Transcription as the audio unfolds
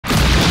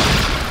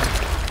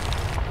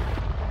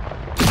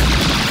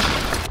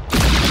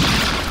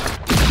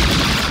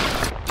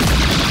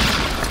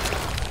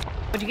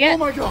What'd you get? Oh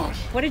my gosh.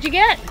 What did you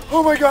get?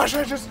 Oh my gosh,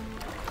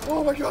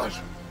 oh my gosh.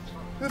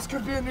 This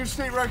could be a new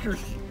state record.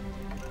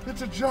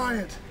 It's a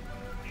giant.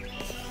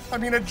 I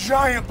mean, a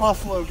giant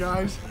buffalo,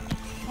 guys.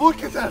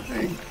 Look at that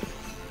thing.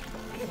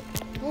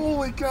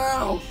 Holy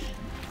cow.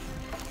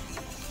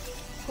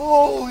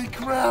 Holy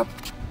crap.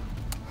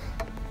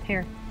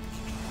 Here.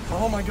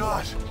 Oh my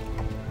gosh.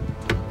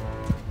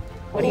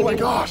 What do you Oh my need?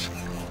 gosh.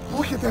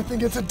 Look at that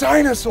thing. It's a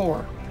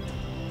dinosaur.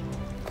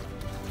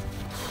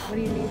 What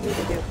do you need me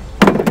to do?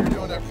 You're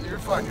doing everything. You're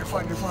fine. You're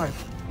fine. You're fine.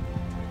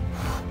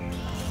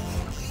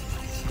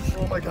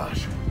 Oh my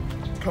gosh.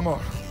 Come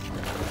on.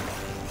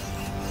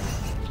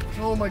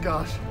 Oh my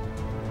gosh.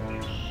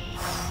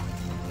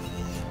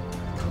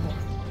 Come on.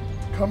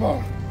 Come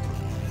on.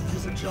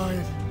 He's a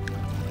giant.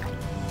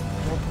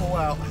 Don't pull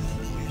out.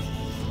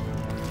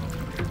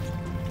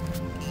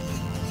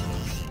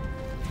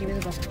 Give me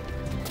the ball.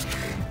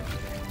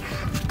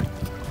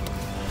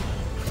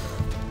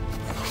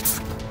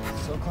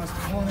 So close to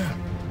pulling out.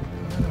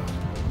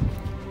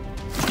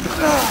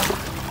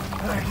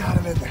 I got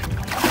him in there.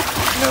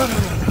 No.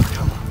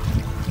 Come on.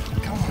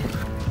 Come on.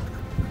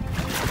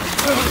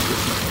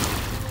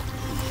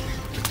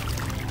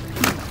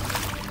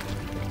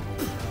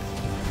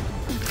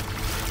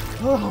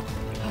 Oh.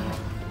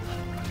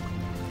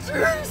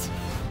 Jeez.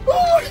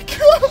 Oh my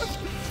God.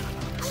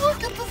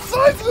 Look at the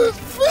size of this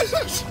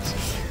fish.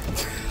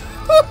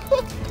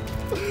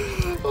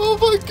 Oh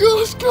my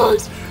gosh,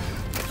 guys.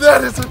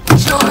 That is a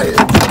giant.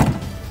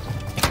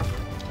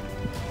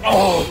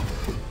 Oh.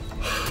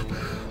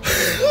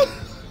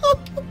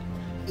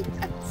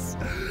 Yes.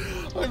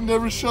 I've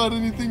never shot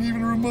anything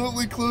even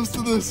remotely close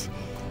to this.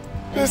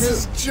 This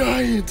is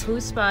giant. Who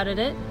spotted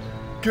it?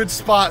 Good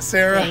spot,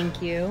 Sarah.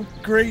 Thank you.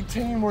 Great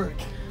teamwork.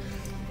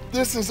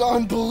 This is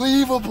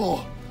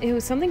unbelievable. Ew,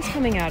 something's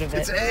coming out of it.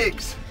 It's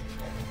eggs.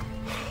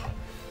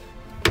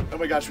 Oh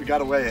my gosh, we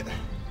gotta weigh it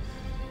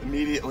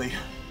immediately.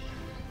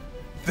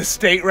 The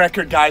state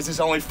record, guys, is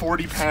only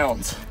 40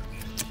 pounds.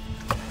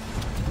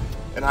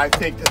 And I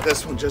think that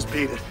this one just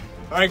beat it.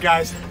 All right,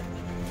 guys,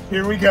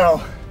 here we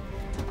go.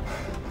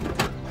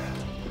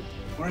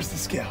 Where's the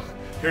scale?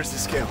 Here's the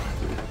scale.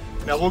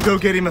 Now we'll go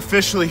get him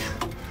officially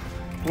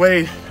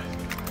weighed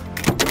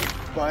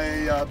by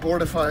a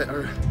boardified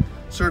or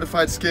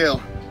certified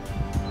scale.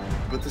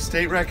 But the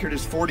state record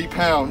is 40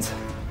 pounds.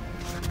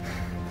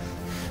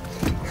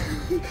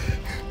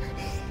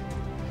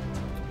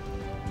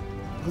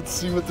 Let's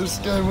see what this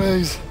guy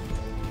weighs.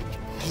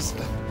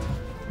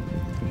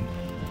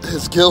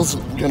 His gills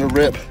are gonna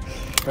rip. All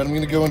right, I'm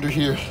gonna go under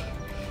here.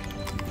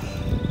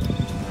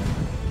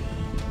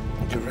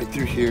 Go right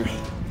through here.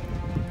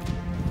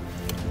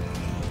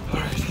 All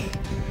right.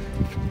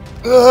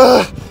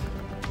 Oh,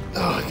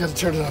 I gotta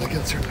turn it on. I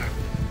gotta turn it on.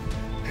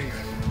 Hang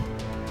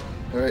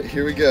on. All right,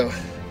 here we go.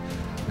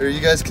 There,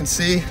 you guys can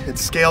see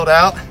it's scaled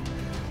out.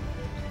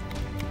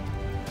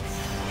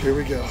 Here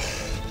we go.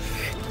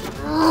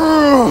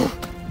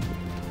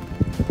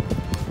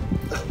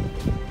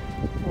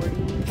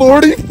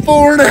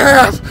 44 and a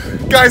half.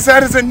 Guys,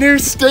 that is a new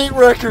state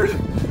record.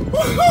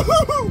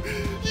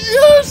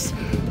 Yes!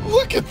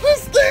 Look at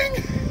this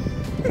thing.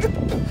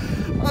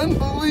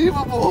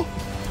 Unbelievable.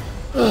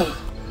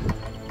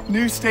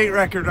 New state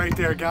record right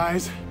there,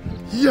 guys.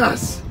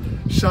 Yes!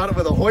 Shot it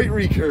with a Hoyt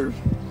recurve.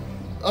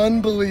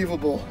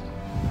 Unbelievable.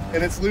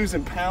 And it's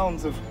losing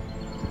pounds of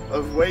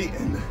weight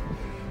and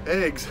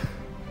eggs.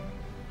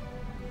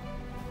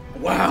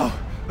 Wow.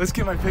 Let's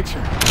get my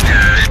picture.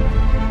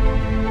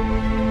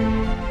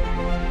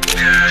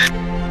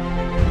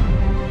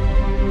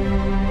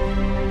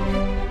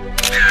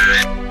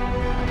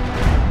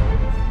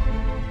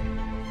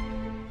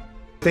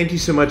 Thank you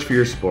so much for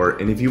your support,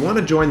 and if you want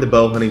to join the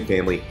bow hunting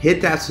family,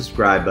 hit that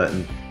subscribe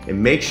button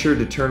and make sure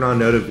to turn on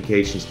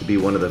notifications to be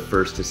one of the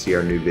first to see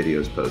our new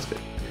videos posted.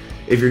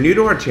 If you're new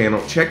to our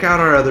channel, check out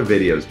our other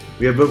videos.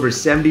 We have over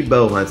 70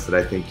 bow hunts that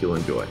I think you'll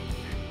enjoy.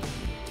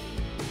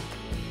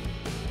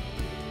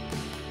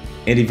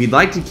 And if you'd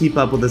like to keep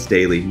up with us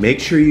daily, make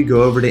sure you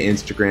go over to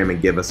Instagram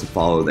and give us a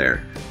follow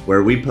there,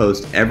 where we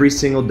post every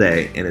single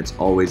day and it's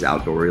always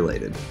outdoor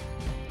related.